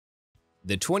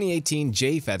The 2018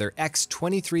 Jay Feather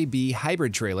X23B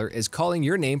hybrid trailer is calling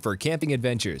your name for camping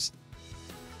adventures.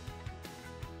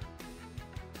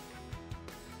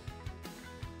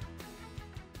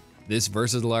 This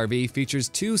versatile RV features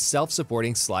two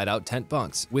self-supporting slide-out tent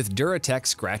bunks with DuraTek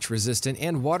scratch-resistant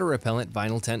and water-repellent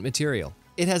vinyl tent material.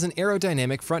 It has an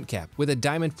aerodynamic front cap with a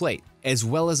diamond plate, as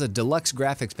well as a deluxe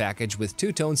graphics package with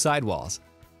two-tone sidewalls.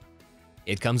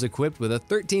 It comes equipped with a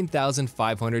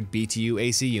 13,500 BTU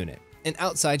AC unit, an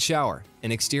outside shower,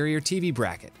 an exterior TV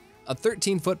bracket, a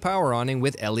 13-foot power awning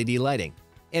with LED lighting,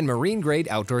 and marine-grade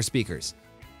outdoor speakers.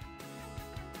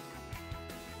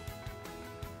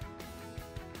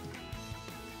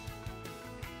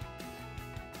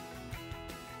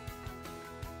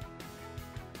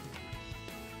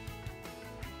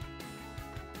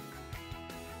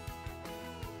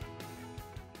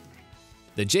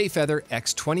 The Jay Feather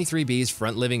X23B's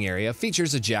front living area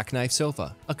features a jackknife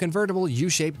sofa, a convertible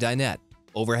U-shaped dinette,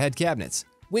 overhead cabinets,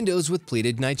 windows with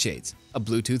pleated nightshades, a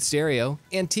Bluetooth stereo,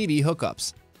 and TV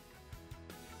hookups.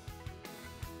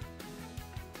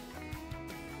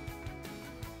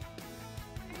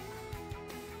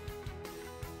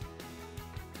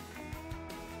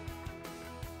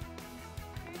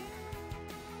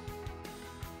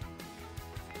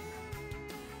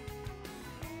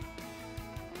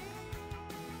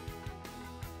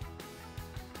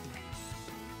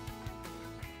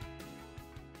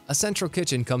 A central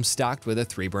kitchen comes stocked with a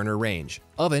 3-burner range,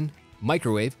 oven,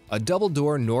 microwave, a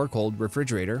double-door Norcold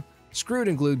refrigerator, screwed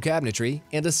and glued cabinetry,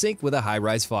 and a sink with a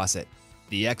high-rise faucet.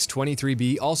 The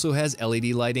X23B also has LED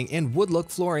lighting and wood-look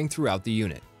flooring throughout the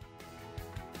unit.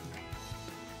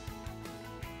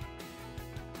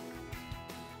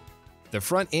 The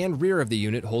front and rear of the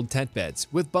unit hold tent beds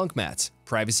with bunk mats,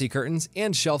 privacy curtains,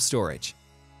 and shelf storage.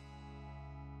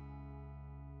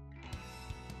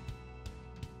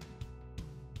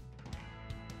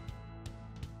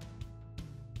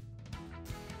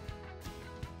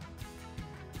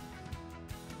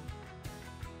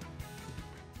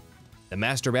 The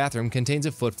master bathroom contains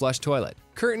a foot flush toilet,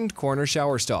 curtained corner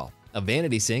shower stall, a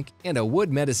vanity sink, and a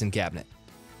wood medicine cabinet.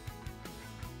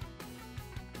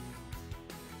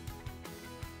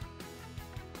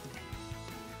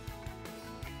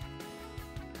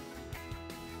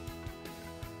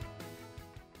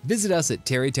 Visit us at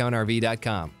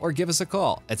TerryTownRV.com or give us a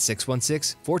call at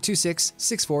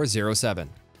 616-426-6407.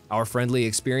 Our friendly,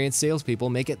 experienced salespeople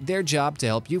make it their job to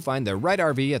help you find the right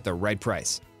RV at the right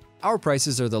price. Our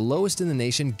prices are the lowest in the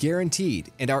nation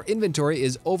guaranteed, and our inventory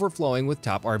is overflowing with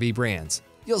top RV brands.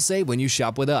 You'll save when you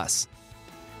shop with us.